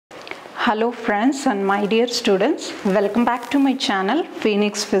Hello friends and my dear students, welcome back to my channel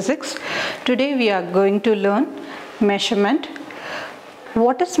Phoenix Physics. Today we are going to learn measurement.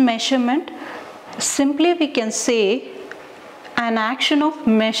 What is measurement? Simply we can say an action of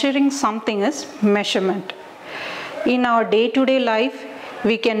measuring something is measurement. In our day-to-day life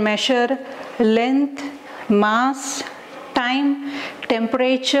we can measure length, mass, time,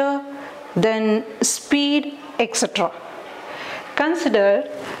 temperature, then speed, etc. Consider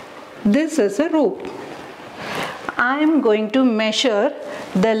this is a rope. I am going to measure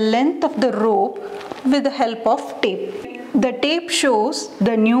the length of the rope with the help of tape. The tape shows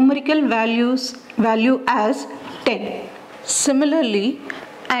the numerical value as 10. Similarly,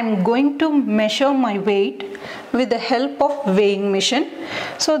 I am going to measure my weight with the help of weighing machine.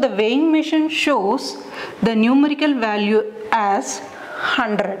 So the weighing machine shows the numerical value as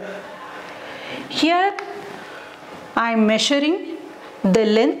 100. Here I am measuring the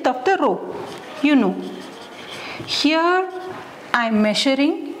length of the rope, Here I am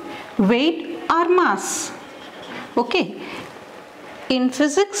measuring weight or mass. Okay. In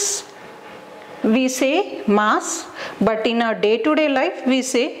physics we say mass, but in our day-to-day life we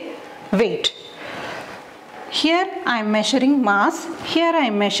say weight. Here I am measuring mass, here I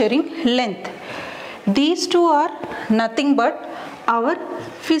am measuring length. These two are nothing but our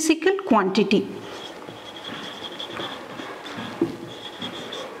physical quantity.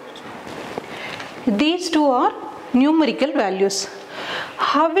 These two are numerical values.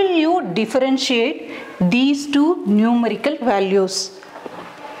 How will you differentiate these two numerical values?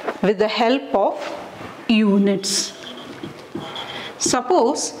 With the help of units.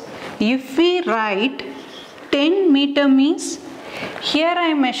 Suppose if we write 10 meter means here I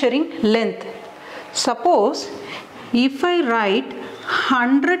am measuring length. Suppose if I write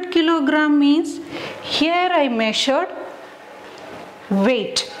 100 kilogram means here I measured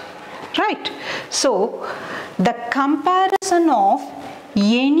weight. Right. So the comparison of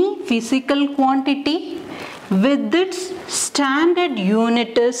any physical quantity with its standard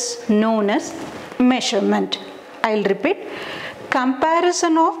unit is known as measurement. I'll repeat.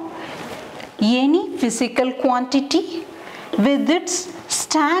 Comparison of any physical quantity with its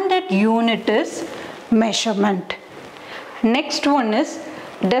standard unit is measurement. Next one is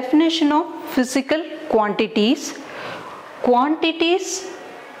definition of physical quantities. Quantities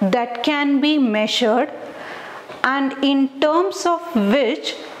that can be measured and in terms of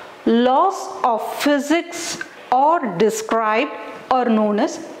which laws of physics are described are known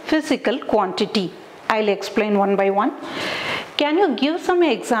as physical quantity. I'll explain one by one. Can you give some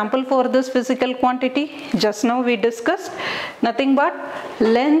example for this physical quantity? Just now we discussed nothing but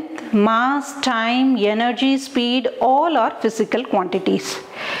length, mass, time, energy, speed, all are physical quantities.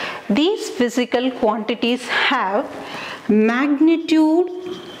 These physical quantities have magnitude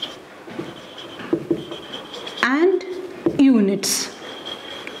and units.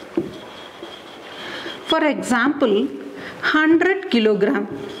 For example, 100 kilogram.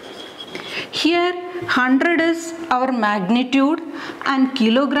 Here 100 is our magnitude and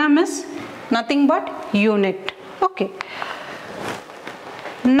kilogram is nothing but unit. Okay.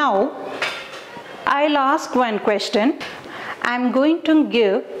 Now I'll ask one question. I'm going to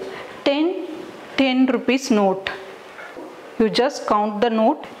give 10 rupees note. You just count the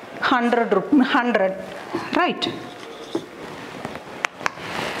note 100, right?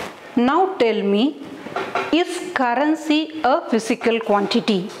 Now tell me, is currency a physical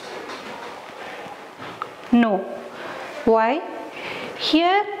quantity? No. Why?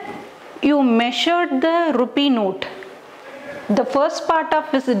 Here you measured the rupee note. The first part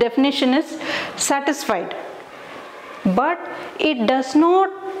of this definition is satisfied, but it does not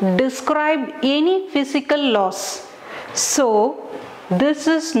describe any physical laws. So this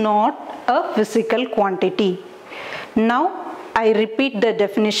is not a physical quantity. Now I repeat the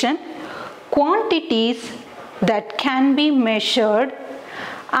definition. Quantities that can be measured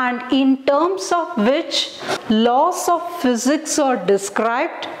and in terms of which laws of physics are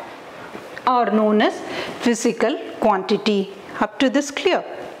described are known as physical quantity. Up to this clear?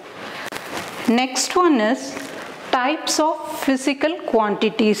 Next one is types of physical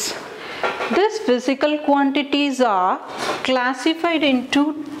quantities. These physical quantities are classified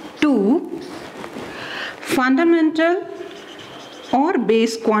into two: fundamental or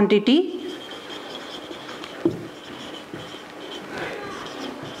base quantity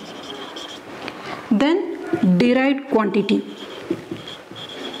then derived quantity.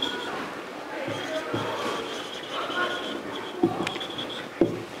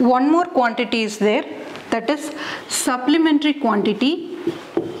 One more quantity is there, that is supplementary quantity.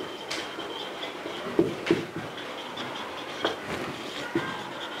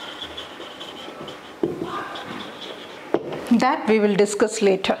 That we will discuss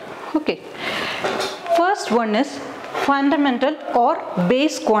later. Okay. First one is fundamental or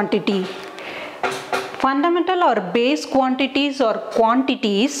base quantity. Fundamental or base quantities or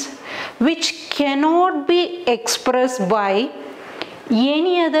quantities which cannot be expressed by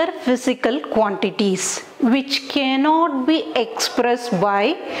any other physical quantities, which cannot be expressed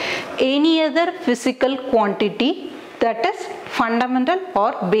by any other physical quantity, that is fundamental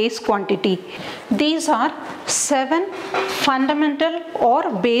or base quantity. These are 7 fundamental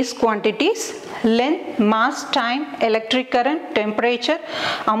or base quantities: length, mass, time, electric current, temperature,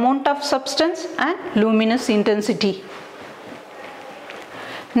 amount of substance and luminous intensity.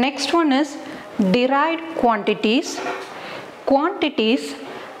 Next one is derived quantities. Quantities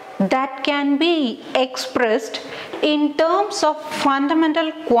that can be expressed in terms of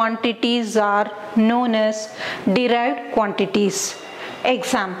fundamental quantities are known as derived quantities.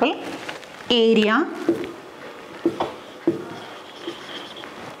 Example, area,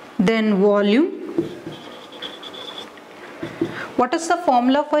 then volume. What is the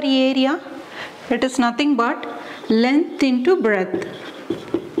formula for area? It is nothing but length into breadth.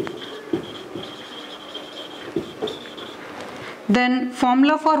 Then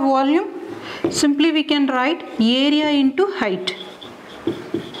formula for volume, simply we can write area into height.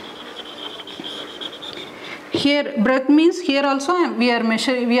 Here breadth means here also we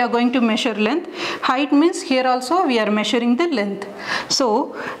are going to measure length. Height means here also we are measuring the length.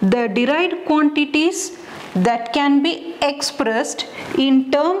 So the derived quantities that can be expressed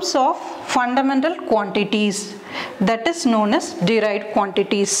in terms of fundamental quantities, that is known as derived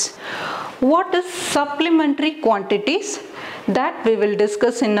quantities. What is supplementary quantities? That we will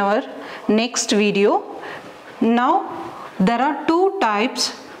discuss in our next video. Now there are 2 types.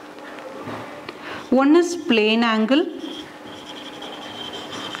 One is plane angle,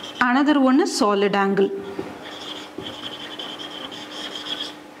 another one is solid angle.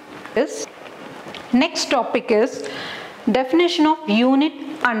 Next topic is definition of unit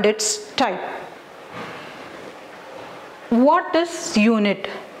and its type. What is unit?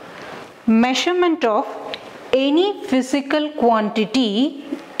 Measurement of any physical quantity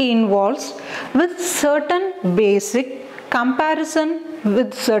involves with certain basic, comparison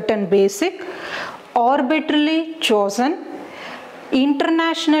with certain basic, arbitrarily chosen,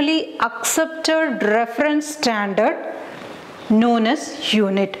 internationally accepted reference standard known as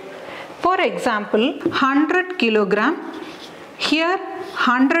unit. For example, 100 kilogram. Here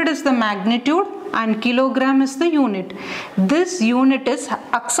 100 is the magnitude and kilogram is the unit. This unit is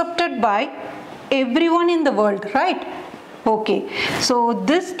accepted by everyone in the world, right? Okay, so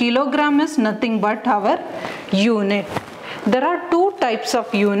this kilogram is nothing but our unit. There are 2 types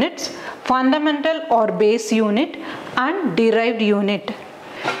of units: fundamental or base unit and derived unit.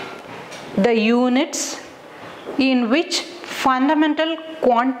 The units in which fundamental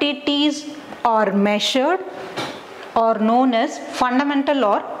quantities are measured are known as fundamental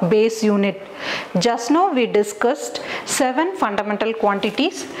or base unit. Just now we discussed 7 fundamental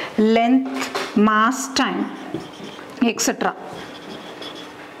quantities: length, mass, time, etc.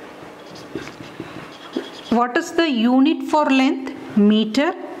 What is the unit for length?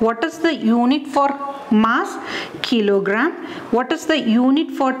 Meter. What is the unit for mass? Kilogram. What is the unit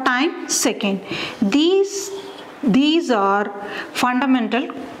for time? Second. These are fundamental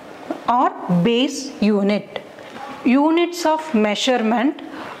or base unit. Units of measurement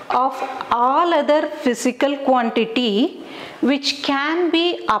of all other physical quantity which can be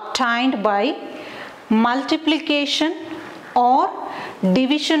obtained by multiplication or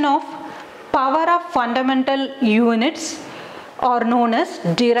division of power of fundamental units are known as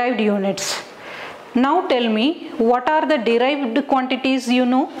derived units. Now tell me, what are the derived quantities you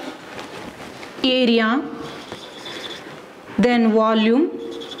know? Area, then volume,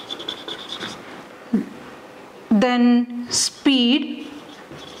 then speed,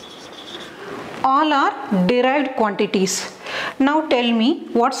 all are derived quantities. Now tell me,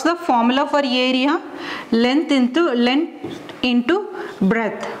 what's the formula for area? Length into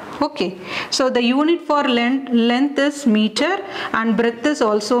breadth. Okay, so the unit for length is meter and breadth is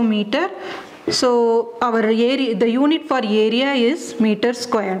also meter. So our area, the unit for area is meter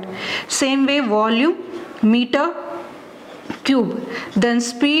squared. Same way volume, meter cube. Then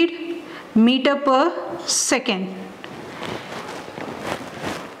speed, meter per second.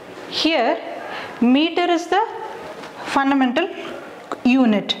 Here meter is the fundamental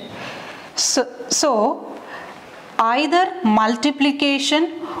unit. So either multiplication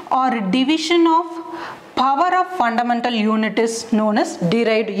or division of power of fundamental unit is known as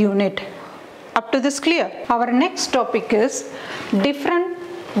derived unit. Up to this clear? Our next topic is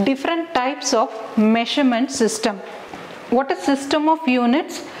different types of measurement system. What is system of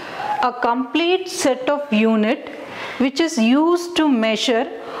units? A complete set of unit which is used to measure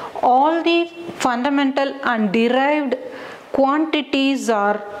all the fundamental and derived quantities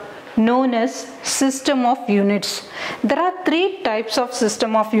are known as system of units. There are three types of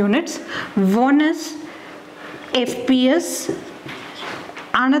system of units. One is FPS,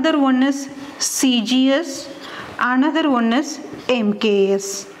 another one is CGS, another one is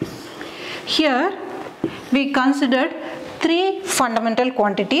MKS. Here we considered three fundamental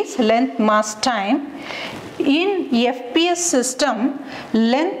quantities: length, mass, time. In FPS system,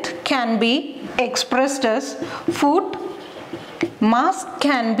 length can be expressed as foot, mass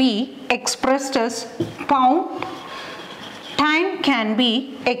can be expressed as pound, time can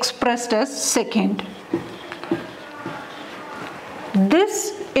be expressed as second.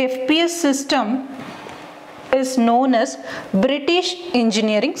 This FPS system is known as British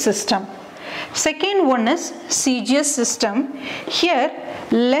Engineering System. Second one is CGS system. Here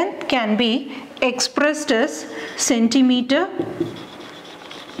length can be expressed as centimeter,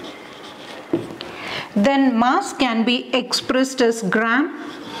 then mass can be expressed as gram,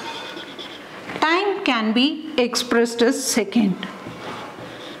 time can be expressed as second.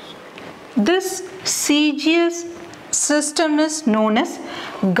 This CGS system is known as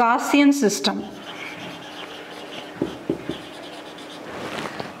Gaussian system.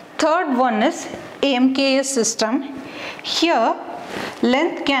 Third one is MKS system. Here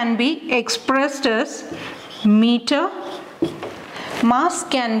length can be expressed as meter, mass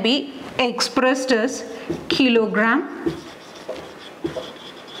can be expressed as kilogram,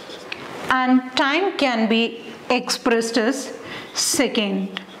 and time can be expressed as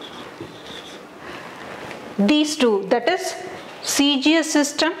second. These two, that is CGS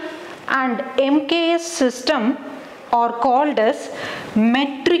system and MKS system, are called as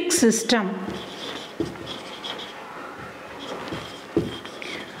metric system.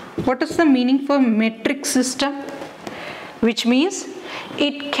 What is the meaning for metric system? Which means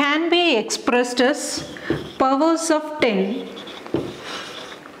it can be expressed as powers of 10.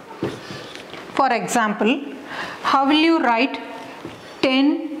 For example, how will you write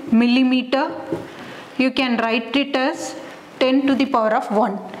 10 millimeter? You can write it as 10 to the power of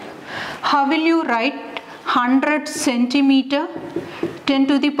 1. How will you write 100 centimeter? 10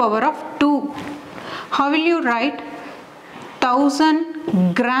 to the power of 2. How will you write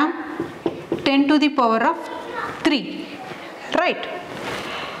 1000 gram? 10 to the power of 3. Right?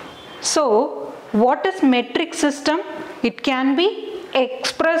 So what is metric system? It can be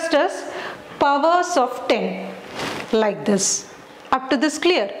expressed as powers of 10, like this. Up to this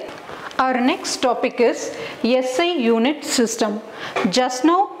clear? Our next topic is SI unit system. Just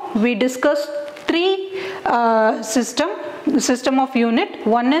now we discussed three system of unit.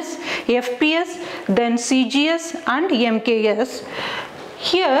 One is FPS, then CGS and MKS.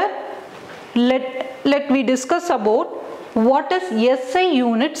 Here let me discuss about what is SI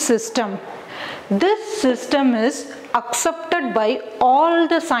unit system. This system is accepted by all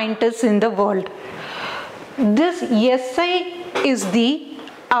the scientists in the world. This SI is the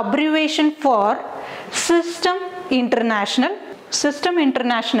abbreviation for System International. System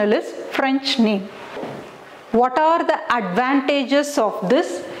International is French name. What are the advantages of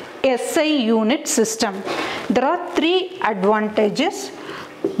this SI unit system? There are three advantages.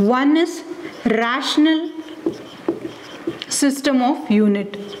 One is rational system of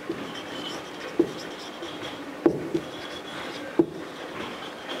unit.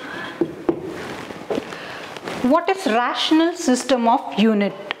 What is rational system of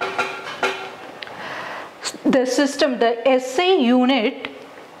unit? The system, the SI unit,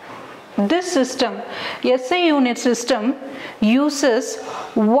 this system, SI unit system uses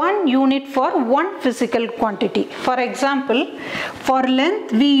one unit for one physical quantity. For example, for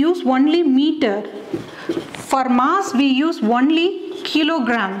length we use only meter. For mass we use only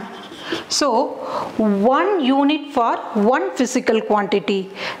kilogram. So one unit for one physical quantity.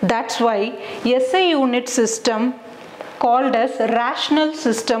 That's why SI unit system called as rational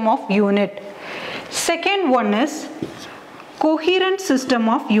system of unit. Second one is coherent system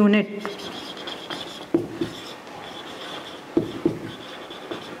of unit.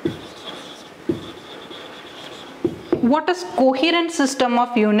 What is coherent system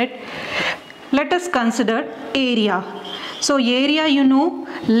of unit? Let us consider area. So area, you know,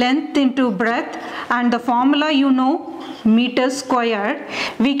 length into breadth, and the formula you know, meter squared.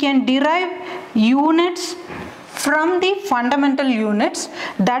 We can derive units from the fundamental units.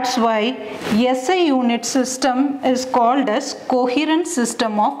 That's why SI unit system is called as coherent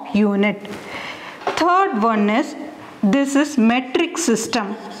system of unit. Third one is, this is metric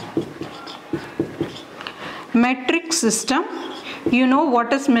system. metric system. You know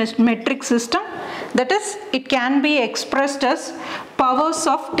what is metric system? That is, it can be expressed as powers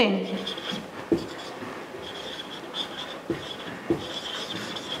of 10.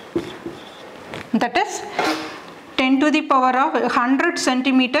 That is, 10 to the power of 100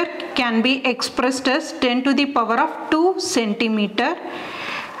 centimeter can be expressed as 10 to the power of 2 centimeter.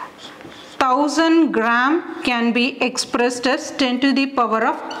 1000 gram can be expressed as 10 to the power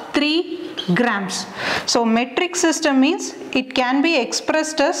of 3 grams. So metric system means it can be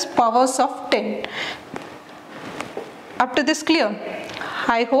expressed as powers of 10. Up to this clear?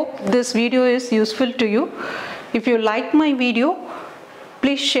 I hope this video is useful to you. If you like my video,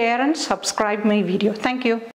 please share and subscribe my video. Thank you.